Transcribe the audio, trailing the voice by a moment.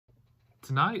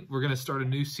Tonight we're going to start a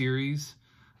new series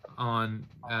on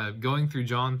going through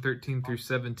John 13 through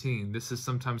 17. This is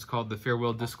sometimes called the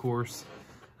Farewell Discourse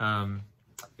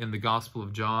in the Gospel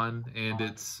of John, and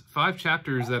it's 5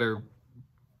 chapters that are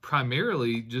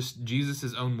primarily just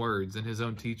Jesus' own words and his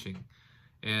own teaching.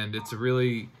 And it's a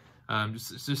really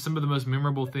just some of the most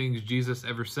memorable things Jesus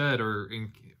ever said are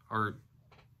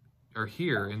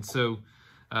here. And so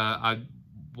I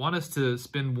want us to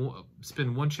spend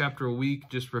one chapter a week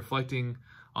just reflecting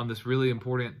on this really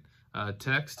important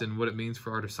text and what it means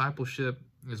for our discipleship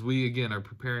as we, again, are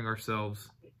preparing ourselves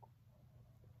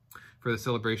for the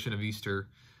celebration of Easter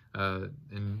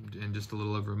in just a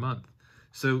little over a month.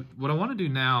 So what I want to do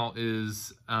now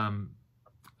is,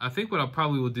 I think what I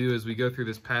probably will do as we go through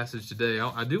this passage today,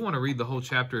 I do want to read the whole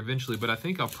chapter eventually, but I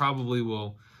think I'll probably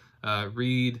will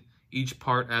read each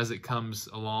part as it comes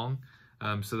along,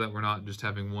 so that we're not just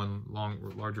having one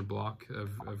larger block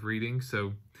of reading.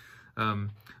 So I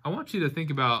want you to think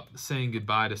about saying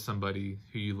goodbye to somebody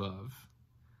who you love.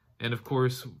 And of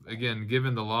course, again,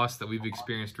 given the loss that we've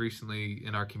experienced recently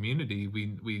in our community,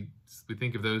 we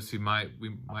think of those who we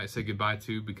might say goodbye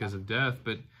to because of death,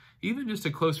 but even just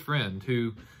a close friend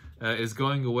who is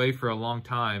going away for a long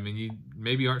time, and you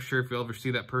maybe aren't sure if you'll ever see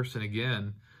that person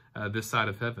again this side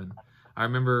of heaven. I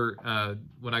remember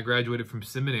when I graduated from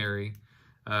seminary,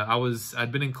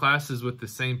 I'd been in classes with the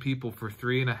same people for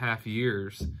 3.5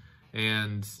 years,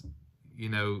 and you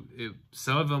know,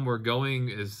 some of them were going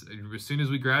as soon as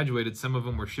we graduated. Some of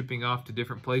them were shipping off to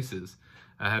different places.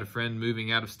 I had a friend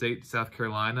moving out of state to South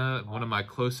Carolina. One of my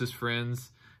closest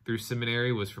friends through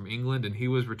seminary was from England, and he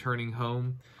was returning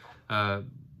home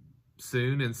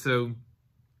soon. And so,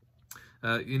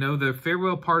 you know, the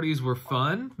farewell parties were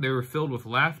fun. They were filled with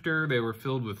laughter. They were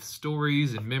filled with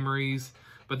stories and memories,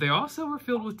 but they also were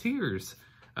filled with tears.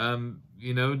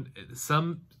 You know,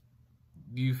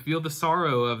 you feel the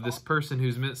sorrow of this person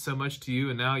who's meant so much to you,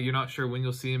 and now you're not sure when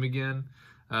you'll see him again.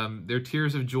 They're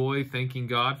tears of joy, thanking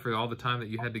God for all the time that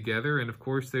you had together. And of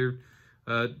course, they're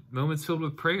moments filled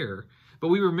with prayer. But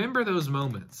we remember those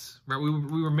moments, right? We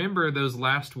remember those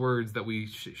last words that we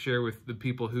share with the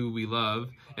people who we love,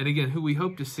 and again, who we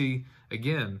hope to see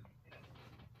again.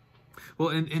 Well,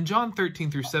 in John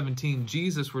 13 through 17,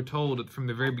 Jesus, we're told from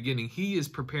the very beginning, he is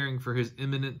preparing for his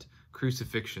imminent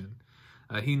crucifixion.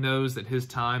 He knows that his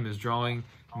time is drawing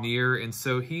near, and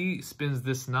so he spends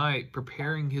this night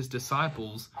preparing his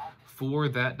disciples for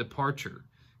that departure.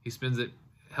 He spends it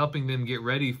helping them get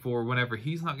ready for whenever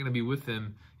he's not going to be with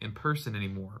them in person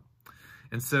anymore.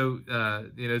 And so,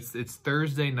 you know, it's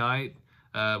Thursday night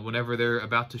whenever they're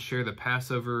about to share the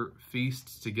Passover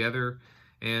feast together.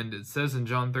 And it says in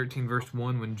John 13, verse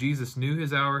 1, when Jesus knew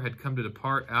his hour had come to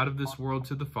depart out of this world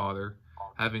to the Father,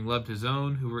 having loved his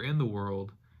own who were in the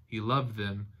world, he loved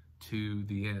them to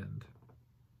the end.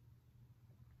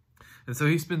 And so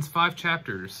he spends 5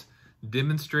 chapters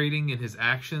demonstrating in his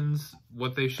actions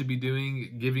what they should be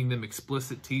doing, giving them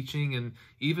explicit teaching, and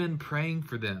even praying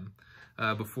for them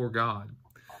before God.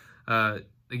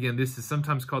 Again, this is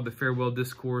sometimes called the Farewell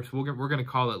Discourse. We're going to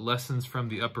call it Lessons from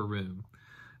the Upper Room.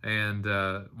 And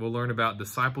we'll learn about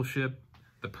discipleship,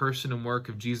 the person and work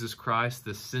of Jesus Christ,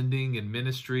 the sending and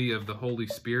ministry of the Holy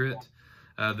Spirit,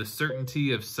 the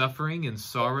certainty of suffering and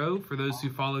sorrow for those who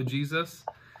follow Jesus,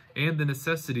 and the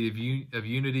necessity of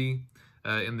unity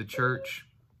in the church,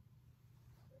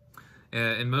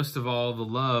 and most of all, the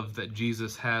love that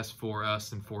Jesus has for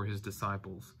us and for his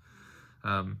disciples.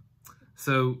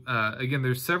 So again,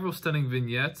 there's several stunning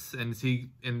vignettes, and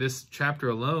in this chapter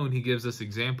alone, he gives us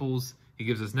examples, he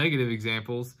gives us negative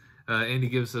examples, and he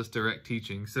gives us direct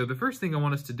teaching. So the first thing I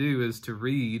want us to do is to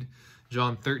read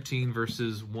John 13,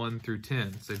 verses 1 through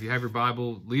 10. So if you have your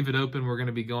Bible, leave it open. We're going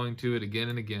to be going to it again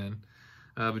and again.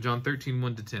 But John 13,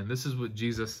 1 to 10, this is what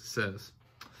Jesus says.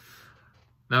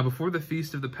 Now before the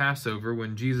feast of the Passover,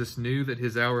 when Jesus knew that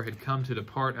his hour had come to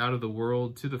depart out of the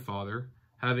world to the Father,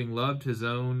 having loved his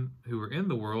own who were in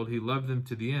the world, he loved them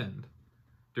to the end.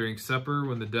 During supper,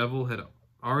 when the devil had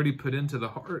already put into the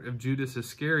heart of Judas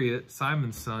Iscariot,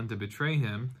 Simon's son, to betray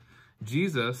him,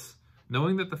 Jesus,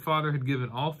 knowing that the Father had given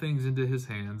all things into his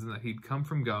hands, and that he'd come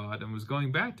from God and was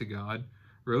going back to God,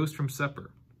 rose from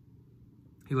supper.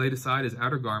 He laid aside his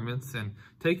outer garments, and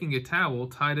taking a towel,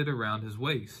 tied it around his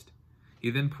waist.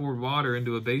 He then poured water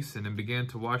into a basin and began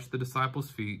to wash the disciples'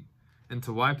 feet and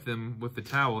to wipe them with the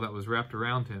towel that was wrapped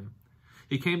around him.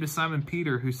 He came to Simon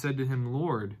Peter, who said to him,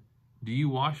 Lord, do you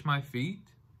wash my feet?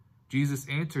 Jesus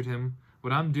answered him,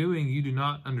 what I'm doing you do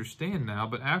not understand now,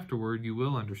 but afterward you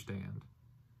will understand.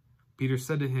 Peter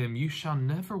said to him, you shall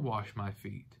never wash my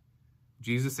feet.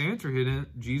 Jesus answered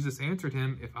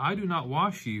him, if I do not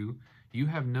wash you, you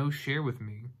have no share with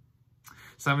me.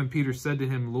 Simon Peter said to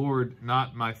him, Lord,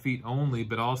 not my feet only,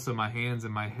 but also my hands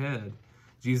and my head.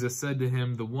 Jesus said to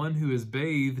him, the one who is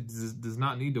bathed does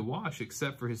not need to wash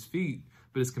except for his feet,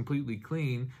 but is completely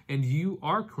clean, and you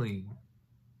are clean,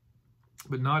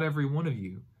 but not every one of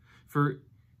you. For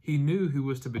he knew who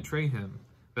was to betray him.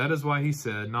 That is why he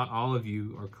said, not all of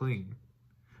you are clean.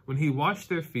 When he washed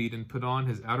their feet and put on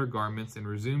his outer garments and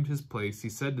resumed his place, he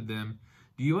said to them,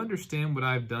 do you understand what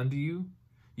I have done to you?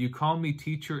 You call me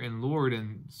teacher and Lord,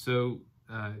 and so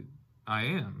I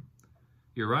am.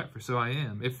 You're right, for so I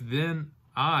am. If then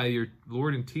I, your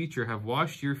Lord and teacher, have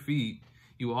washed your feet,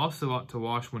 you also ought to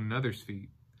wash one another's feet.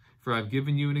 For I have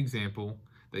given you an example,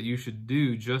 that you should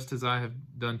do just as I have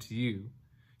done to you.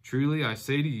 Truly I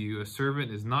say to you, a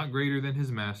servant is not greater than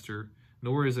his master,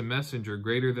 nor is a messenger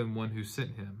greater than one who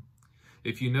sent him.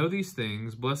 If you know these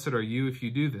things, blessed are you if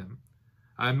you do them.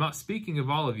 I am not speaking of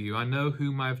all of you. I know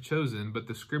whom I have chosen, but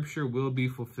the scripture will be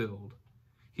fulfilled.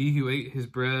 He who ate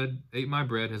my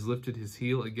bread has lifted his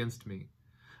heel against me.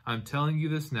 I am telling you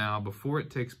this now before it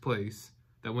takes place,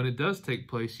 that when it does take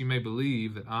place, you may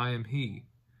believe that I am he.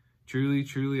 Truly,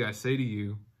 truly, I say to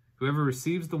you, whoever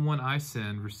receives the one I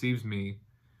send receives me.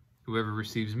 Whoever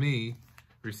receives me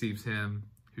receives him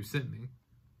who sent me.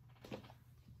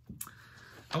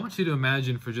 I want you to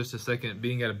imagine for just a second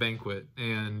being at a banquet,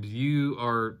 and you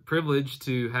are privileged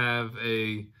to have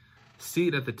a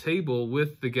seat at the table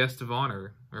with the guest of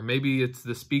honor, or maybe it's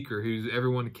the speaker who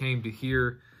everyone came to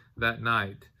hear that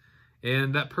night.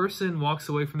 And that person walks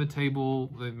away from the table.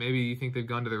 Maybe you think they've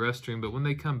gone to the restroom, but when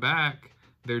they come back,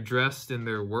 they're dressed in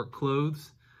their work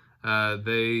clothes.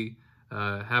 They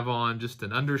have on just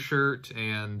an undershirt,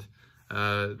 and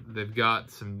they've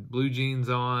got some blue jeans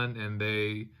on, and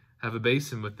they have a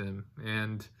basin with them,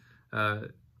 and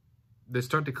they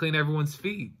start to clean everyone's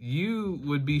feet. You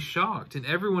would be shocked, and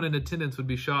everyone in attendance would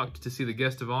be shocked to see the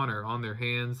guest of honor on their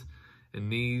hands and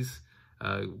knees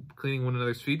cleaning one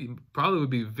another's feet. It probably would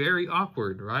be very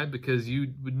awkward, right? Because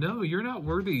you would know you're not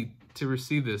worthy to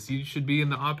receive this. You should be in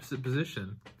the opposite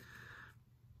position.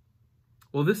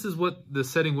 Well, this is what the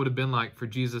setting would have been like for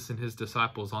Jesus and his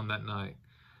disciples on that night.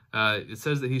 It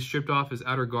says that he stripped off his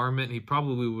outer garment. He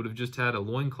probably would have just had a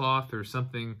loincloth or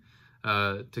something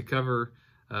to cover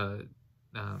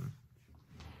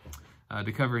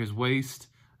his waist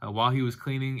while he was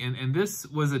cleaning. And this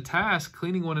was a task.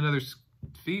 Cleaning one another's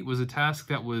feet was a task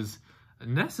that was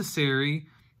necessary,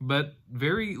 but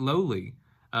very lowly.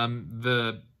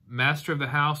 The master of the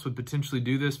house would potentially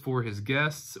do this for his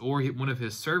guests, or one of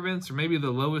his servants, or maybe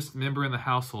the lowest member in the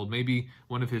household. Maybe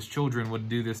one of his children would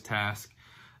do this task.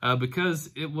 Because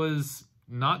it was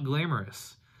not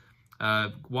glamorous.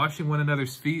 Washing one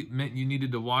another's feet meant you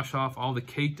needed to wash off all the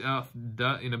caked up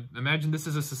dust. Imagine this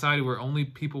is a society where only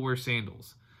people wear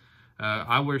sandals.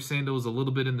 I wear sandals a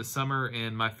little bit in the summer,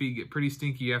 and my feet get pretty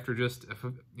stinky after just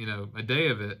a day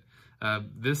of it.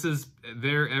 This is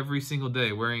there every single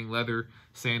day, wearing leather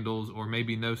sandals or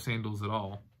maybe no sandals at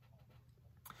all.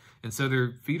 And so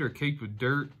their feet are caked with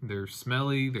dirt. They're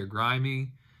smelly. They're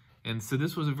grimy. And so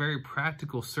this was a very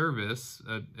practical service.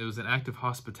 It was an act of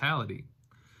hospitality.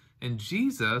 And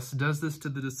Jesus does this to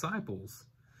the disciples.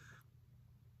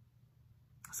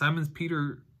 Simon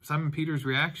Peter's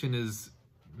reaction is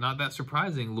not that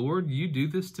surprising. Lord, you do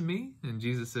this to me? And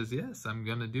Jesus says, yes, I'm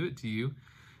going to do it to you.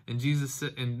 And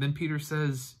then Peter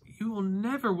says, you will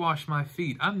never wash my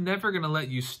feet. I'm never going to let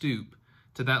you stoop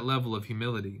to that level of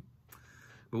humility.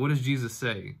 But what does Jesus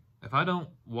say? If I don't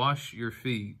wash your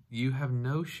feet, you have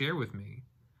no share with me.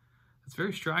 It's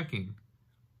very striking.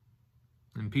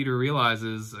 And Peter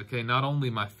realizes, okay, not only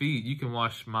my feet, you can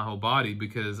wash my whole body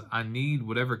because I need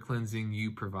whatever cleansing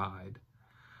you provide.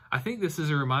 I think this is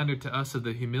a reminder to us of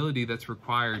the humility that's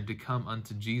required to come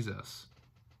unto Jesus.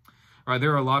 All right,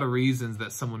 there are a lot of reasons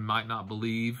that someone might not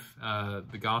believe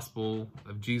the gospel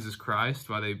of Jesus Christ,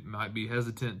 why they might be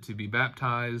hesitant to be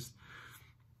baptized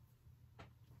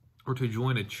or to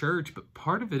join a church, but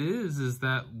part of it is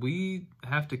that we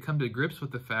have to come to grips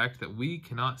with the fact that we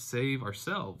cannot save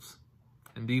ourselves.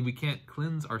 Indeed, we can't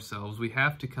cleanse ourselves. We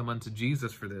have to come unto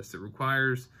Jesus for this. It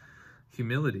requires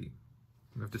humility.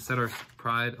 We have to set our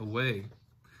pride away.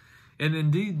 And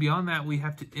indeed, beyond that, we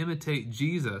have to imitate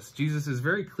Jesus. Jesus is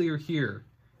very clear here,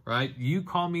 right? You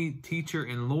call me teacher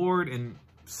and Lord, and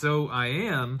so I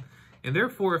am. And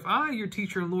therefore, if I, your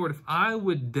teacher and Lord, if I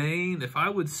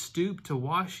would stoop to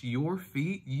wash your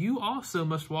feet, you also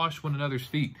must wash one another's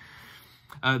feet.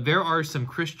 There are some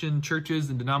Christian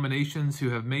churches and denominations who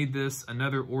have made this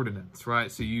another ordinance,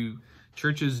 right? So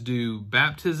churches do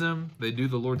baptism, they do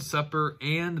the Lord's Supper,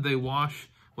 and they wash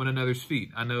one another's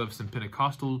feet. I know of some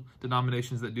Pentecostal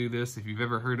denominations that do this. If you've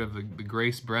ever heard of the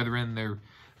Grace Brethren, they're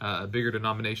a bigger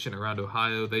denomination around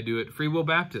Ohio. They do it. Free Will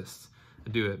Baptists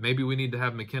do it. Maybe we need to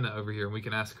have McKenna over here and we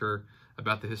can ask her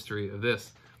about the history of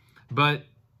this. But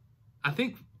I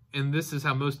think, and this is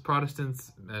how most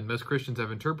Protestants and most Christians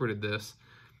have interpreted this,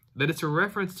 that it's a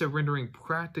reference to rendering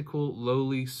practical,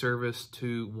 lowly service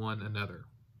to one another.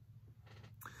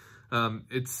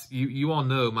 You all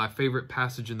know my favorite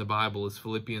passage in the Bible is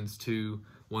Philippians 2,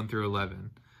 1 through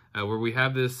 11, where we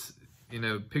have this,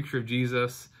 picture of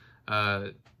Jesus,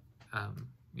 have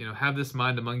this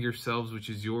mind among yourselves, which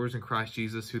is yours in Christ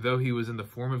Jesus, who though he was in the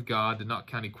form of God, did not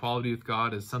count equality with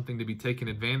God as something to be taken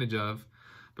advantage of,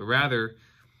 but rather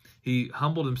he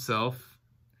humbled himself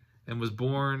and was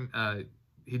born.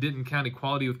 He didn't count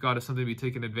equality with God as something to be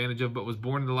taken advantage of, but was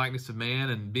born in the likeness of man,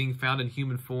 and being found in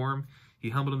human form, he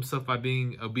humbled himself by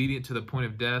being obedient to the point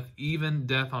of death, even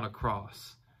death on a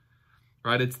cross.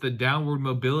 Right? It's the downward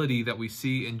mobility that we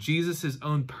see in Jesus'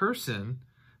 own person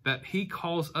that he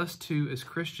calls us to as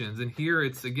Christians. And here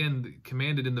it's, again,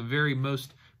 commanded in the very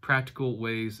most practical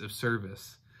ways of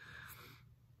service.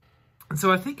 And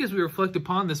so I think as we reflect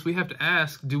upon this, we have to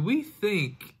ask, do we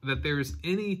think that there is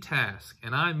any task,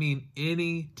 and I mean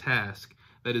any task,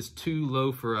 that is too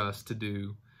low for us to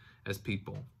do as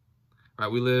people?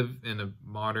 Right? We live in a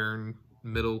modern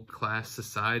middle-class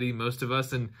society, most of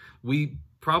us, and we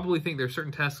probably think there are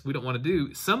certain tasks we don't want to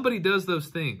do. Somebody does those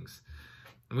things.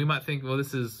 And we might think, well,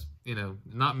 this is,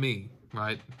 not me,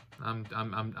 right?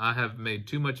 I have made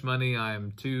too much money. I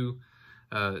am too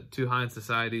high in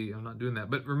society. I'm not doing that.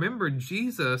 But remember,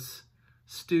 Jesus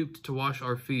stooped to wash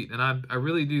our feet. And I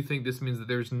really do think this means that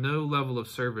there's no level of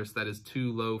service that is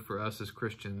too low for us as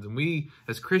Christians. And we,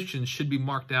 as Christians, should be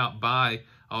marked out by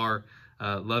our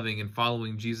loving and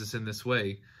following Jesus in this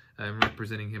way and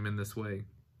representing him in this way.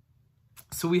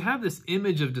 So we have this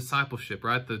image of discipleship,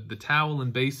 right? The towel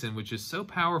and basin, which is so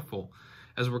powerful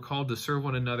as we're called to serve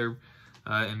one another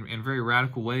in very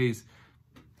radical ways.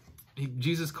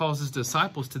 Jesus calls his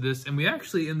disciples to this, and we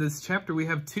actually, in this chapter, we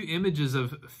have two images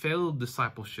of failed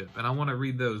discipleship, and I want to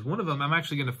read those. One of them, I'm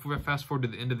actually going to fast forward to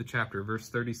the end of the chapter, verse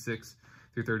 36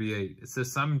 through 38. It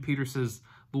says, Simon Peter says,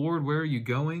 Lord, where are you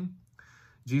going?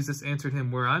 Jesus answered him,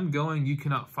 where I'm going, you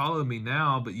cannot follow me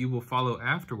now, but you will follow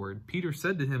afterward. Peter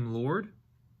said to him, Lord,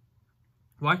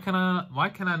 why can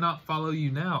I not follow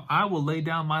you now? I will lay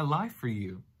down my life for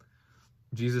you.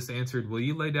 Jesus answered, will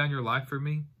you lay down your life for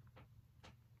me?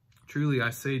 Truly, I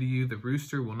say to you, the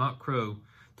rooster will not crow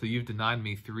till you've denied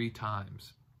me 3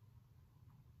 times.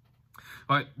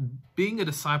 All right, being a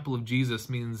disciple of Jesus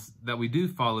means that we do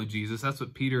follow Jesus. That's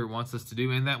what Peter wants us to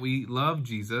do, and that we love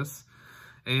Jesus.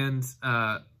 And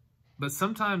but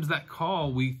sometimes that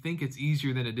call, we think it's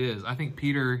easier than it is. I think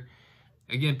Peter's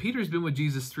been with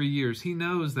Jesus 3 years. He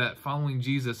knows that following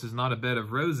Jesus is not a bed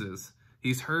of roses.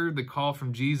 He's heard the call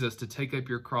from Jesus to take up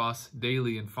your cross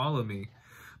daily and follow me.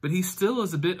 But he still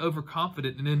is a bit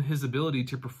overconfident in his ability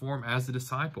to perform as a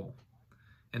disciple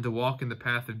and to walk in the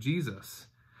path of Jesus.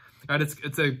 Right,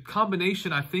 it's a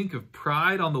combination, I think, of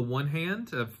pride on the one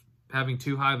hand, of having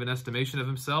too high of an estimation of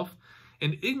himself,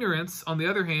 and ignorance, on the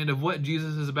other hand, of what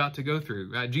Jesus is about to go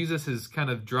through. Right? Jesus has kind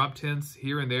of dropped hints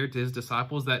here and there to his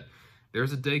disciples that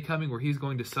there's a day coming where he's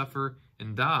going to suffer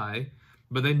and die,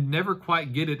 but they never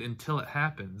quite get it until it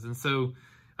happens. And so,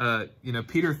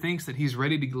 Peter thinks that he's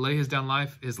ready to lay his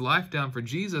life down for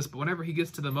Jesus, but whenever he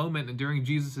gets to the moment and during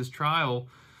Jesus' trial,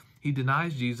 he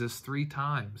denies Jesus 3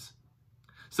 times.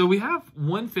 So we have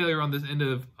one failure on this end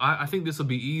of, I think this will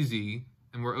be easy,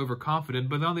 and we're overconfident.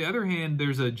 But on the other hand,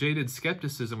 there's a jaded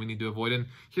skepticism we need to avoid. And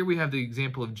here we have the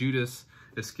example of Judas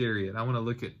Iscariot. I want to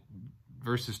look at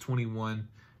verses 21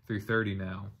 through 30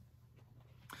 now.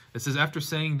 It says, after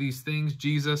saying these things,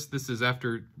 Jesus, this is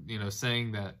after,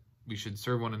 saying that we should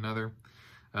serve one another.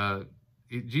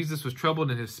 Jesus was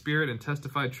troubled in his spirit and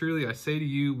testified, truly, I say to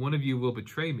you, one of you will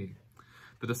betray me.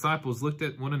 The disciples looked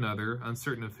at one another,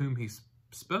 uncertain of whom he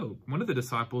spoke. One of the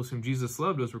disciples whom Jesus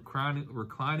loved was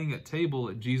reclining at table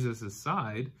at Jesus'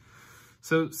 side.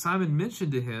 So Simon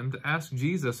mentioned to him to ask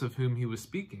Jesus of whom he was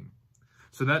speaking.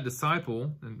 So that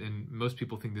disciple, and most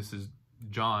people think this is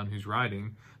John who's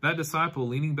writing, that disciple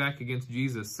leaning back against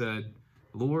Jesus said,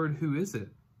 Lord, who is it?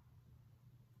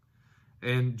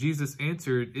 And Jesus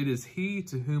answered, it is he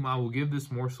to whom I will give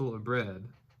this morsel of bread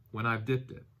when I've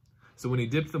dipped it. So when he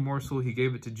dipped the morsel, he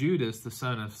gave it to Judas, the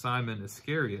son of Simon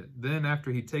Iscariot. Then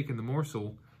after he'd taken the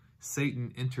morsel,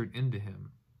 Satan entered into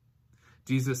him.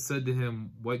 Jesus said to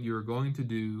him, what you are going to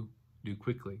do, do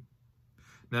quickly.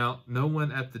 Now, no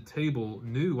one at the table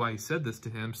knew why he said this to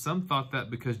him. Some thought that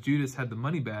because Judas had the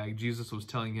money bag, Jesus was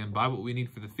telling him, buy what we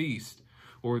need for the feast,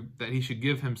 or that he should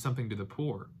give him something to the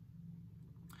poor.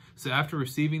 So after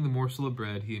receiving the morsel of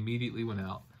bread, he immediately went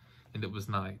out, and it was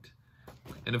night.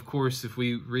 And of course, if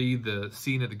we read the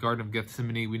scene at the Garden of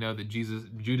Gethsemane, we know that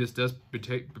Judas does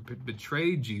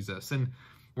betray Jesus. And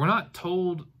we're not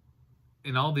told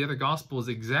in all the other Gospels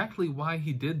exactly why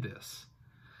he did this.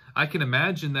 I can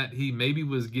imagine that he maybe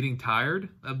was getting tired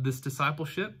of this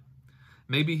discipleship.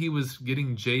 Maybe he was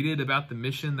getting jaded about the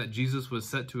mission that Jesus was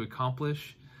set to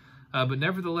accomplish. But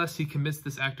nevertheless, he commits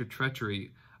this act of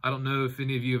treachery. I don't know if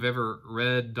any of you have ever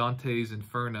read Dante's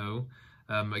Inferno.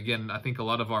 Again, I think a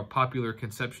lot of our popular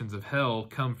conceptions of hell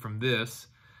come from this.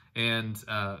 And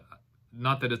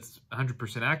not that it's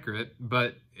 100% accurate,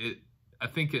 but I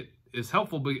think it is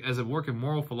helpful as a work of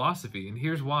moral philosophy. And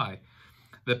here's why.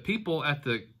 The people at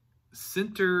the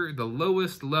center, the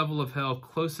lowest level of hell,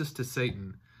 closest to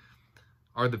Satan,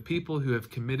 are the people who have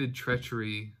committed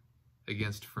treachery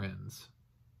against friends.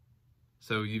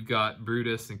 So you've got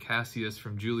Brutus and Cassius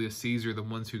from Julius Caesar, the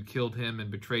ones who killed him and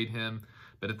betrayed him.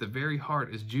 But at the very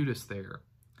heart is Judas there,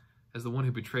 as the one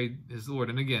who betrayed his Lord.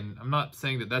 And again, I'm not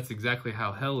saying that that's exactly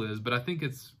how hell is, but I think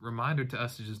it's a reminder to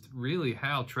us just really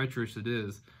how treacherous it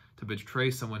is to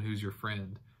betray someone who's your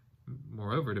friend.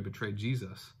 Moreover, to betray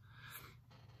Jesus.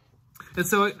 And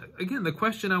so, again, the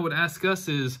question I would ask us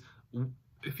is,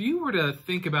 if you were to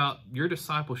think about your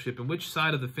discipleship and which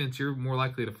side of the fence you're more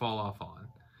likely to fall off on,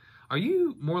 are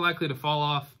you more likely to fall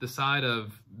off the side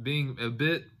of being a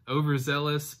bit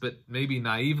overzealous, but maybe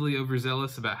naively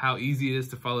overzealous about how easy it is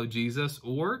to follow Jesus?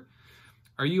 Or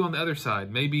are you on the other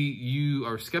side? Maybe you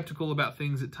are skeptical about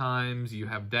things at times, you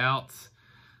have doubts.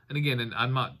 And again, and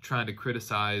I'm not trying to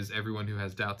criticize everyone who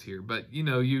has doubts here, but you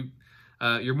know,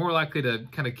 you're more likely to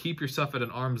kind of keep yourself at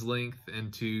an arm's length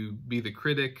and to be the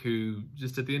critic who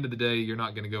just at the end of the day, you're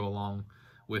not going to go along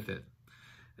with it.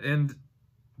 And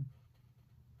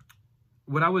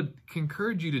what I would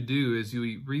encourage you to do as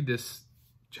you read this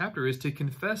chapter is to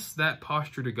confess that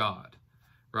posture to God,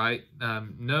 right?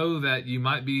 Know that you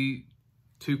might be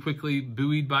too quickly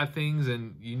buoyed by things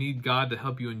and you need God to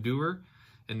help you endure.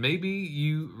 And maybe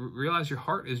you realize your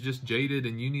heart is just jaded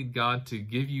and you need God to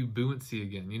give you buoyancy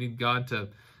again. You need God to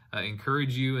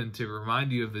encourage you and to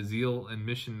remind you of the zeal and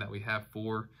mission that we have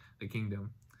for the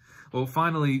kingdom. Well,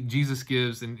 finally, Jesus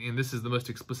gives, and this is the most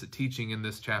explicit teaching in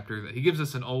this chapter, that he gives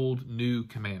us an old, new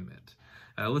commandment.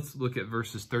 Let's look at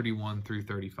verses 31 through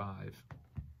 35.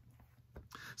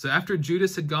 So after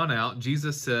Judas had gone out,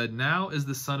 Jesus said, "Now is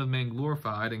the Son of Man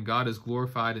glorified, and God is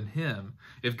glorified in him.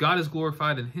 If God is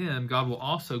glorified in him, God will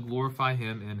also glorify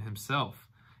him in himself,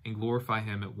 and glorify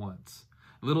him at once.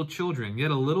 Little children,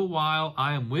 yet a little while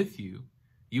I am with you.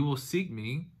 You will seek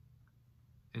me.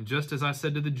 And just as I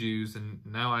said to the Jews, and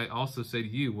now I also say to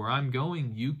you, where I'm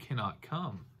going, you cannot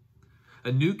come.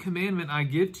 A new commandment I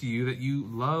give to you, that you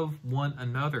love one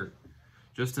another.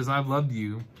 Just as I've loved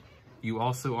you, you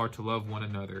also are to love one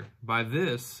another. By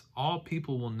this, all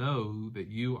people will know that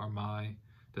you are my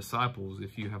disciples,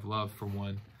 if you have love for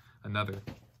one another."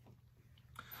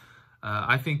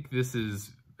 I think this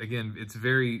is, again, it's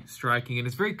very striking and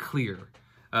it's very clear.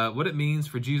 What it means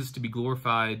for Jesus to be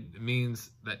glorified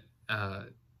means that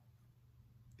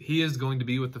he is going to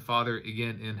be with the Father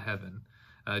again in heaven.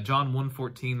 John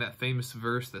 1:14, that famous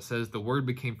verse that says, "The Word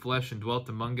became flesh and dwelt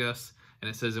among us." And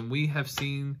it says, "And we have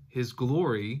seen his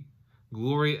glory,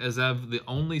 glory as of the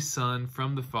only Son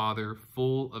from the Father,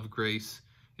 full of grace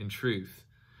and truth."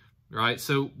 Right?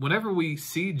 So whenever we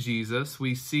see Jesus,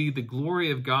 we see the glory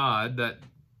of God, that,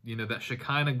 you know, that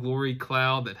Shekinah glory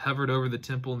cloud that hovered over the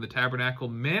temple and the tabernacle,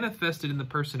 manifested in the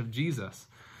person of Jesus.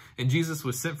 And Jesus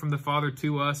was sent from the Father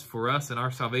to us, for us and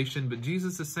our salvation. But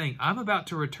Jesus is saying, I'm about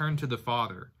to return to the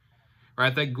Father.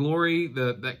 Right? That glory,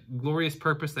 that glorious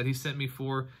purpose that he sent me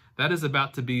for, that is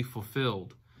about to be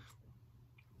fulfilled.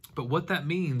 But what that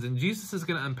means, and Jesus is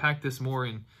going to unpack this more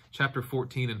in chapter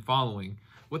 14 and following.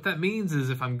 What that means is,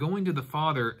 if I'm going to the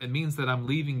Father, it means that I'm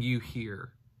leaving you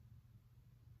here.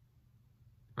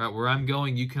 Right? Where I'm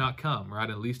going, you cannot come, right?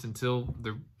 At least until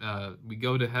we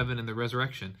go to heaven in the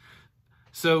resurrection.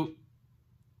 So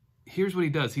here's what he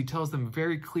does. He tells them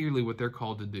very clearly what they're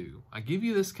called to do. I give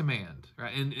you this command.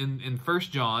 Right? In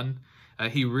 1 John,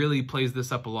 he really plays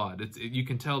this up a lot. You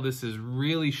can tell this is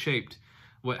really shaped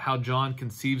how John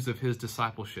conceives of his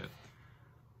discipleship.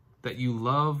 That you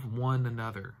love one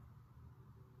another.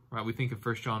 Right? We think of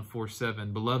 1 John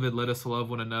 4:7. "Beloved, let us love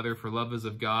one another, for love is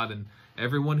of God, and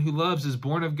everyone who loves is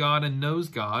born of God and knows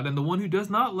God, and the one who does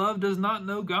not love does not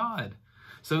know God."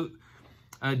 So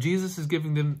Jesus is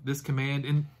giving them this command,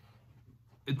 and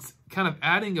it's kind of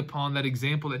adding upon that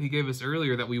example that he gave us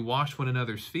earlier, that we wash one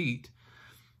another's feet.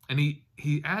 And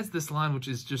he adds this line, which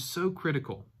is just so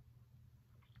critical.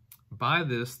 By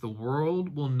this, the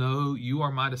world will know you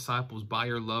are my disciples by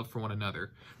your love for one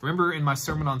another. Remember in my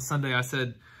sermon on Sunday, I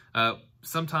said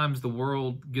sometimes the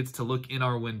world gets to look in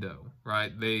our window,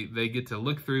 right? They get to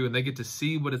look through and they get to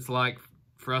see what it's like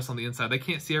for us on the inside. They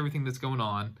can't see everything that's going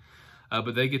on,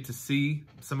 but they get to see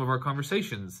some of our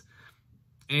conversations.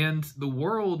 And the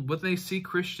world, when they see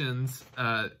Christians,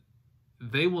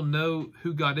 they will know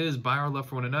who God is by our love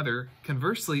for one another.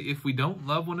 Conversely, if we don't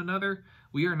love one another,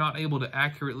 we are not able to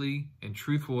accurately and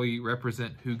truthfully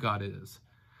represent who God is.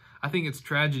 I think it's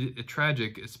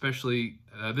tragic, especially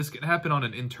this can happen on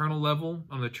an internal level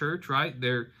on the church, right?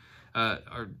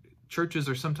 Our churches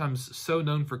are sometimes so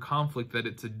known for conflict that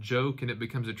it's a joke and it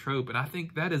becomes a trope. And I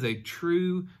think that is a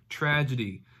true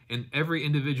tragedy in every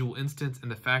individual instance,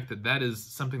 and the fact that that is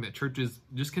something that churches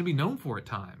just can be known for at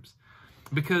times.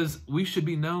 Because we should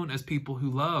be known as people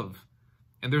who love.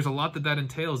 And there's a lot that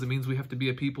entails. It means we have to be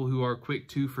a people who are quick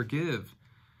to forgive.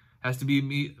 We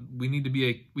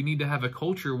need to have a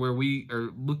culture where we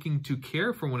are looking to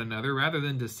care for one another rather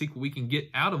than to seek what we can get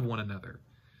out of one another.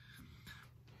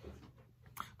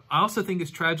 I also think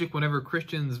it's tragic whenever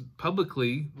Christians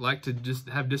publicly like to just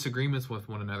have disagreements with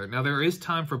one another. Now, there is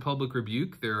time for public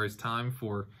rebuke. There's a time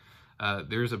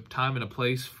and a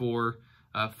place for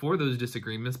those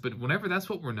disagreements. But whenever that's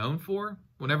what we're known for,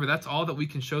 whenever that's all that we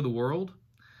can show the world,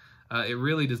 it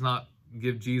really does not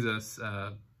give Jesus,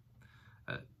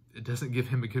 it doesn't give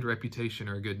him a good reputation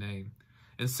or a good name.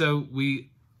 And so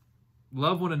we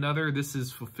love one another. This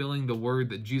is fulfilling the word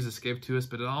that Jesus gave to us,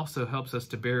 but it also helps us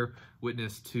to bear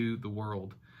witness to the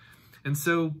world. And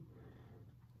so,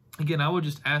 again, I would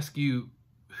just ask you,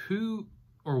 who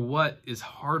or what is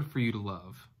hard for you to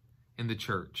love in the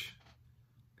church?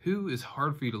 Who is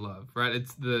hard for you to love, right?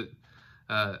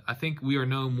 I think we are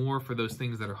known more for those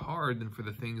things that are hard than for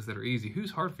the things that are easy.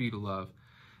 Who's hard for you to love?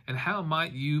 And how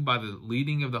might you, by the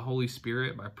leading of the Holy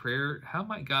Spirit, by prayer, how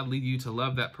might God lead you to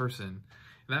love that person?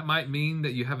 And that might mean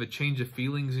that you have a change of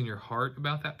feelings in your heart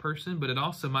about that person, but it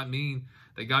also might mean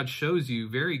that God shows you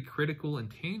very critical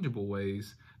and tangible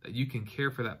ways that you can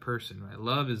care for that person, right?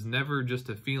 Love is never just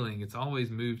a feeling. It's always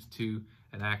moved to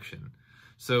an action.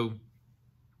 So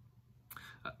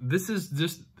this is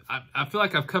just, I feel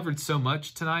like I've covered so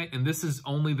much tonight, and this is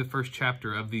only the first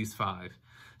chapter of these 5.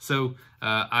 So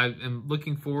I am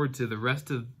looking forward to the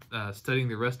rest of studying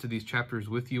the rest of these chapters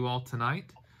with you all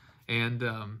tonight, and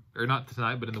or not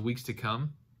tonight, but in the weeks to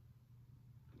come.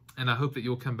 And I hope that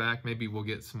you'll come back. Maybe we'll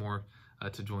get some more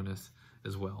to join us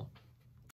as well.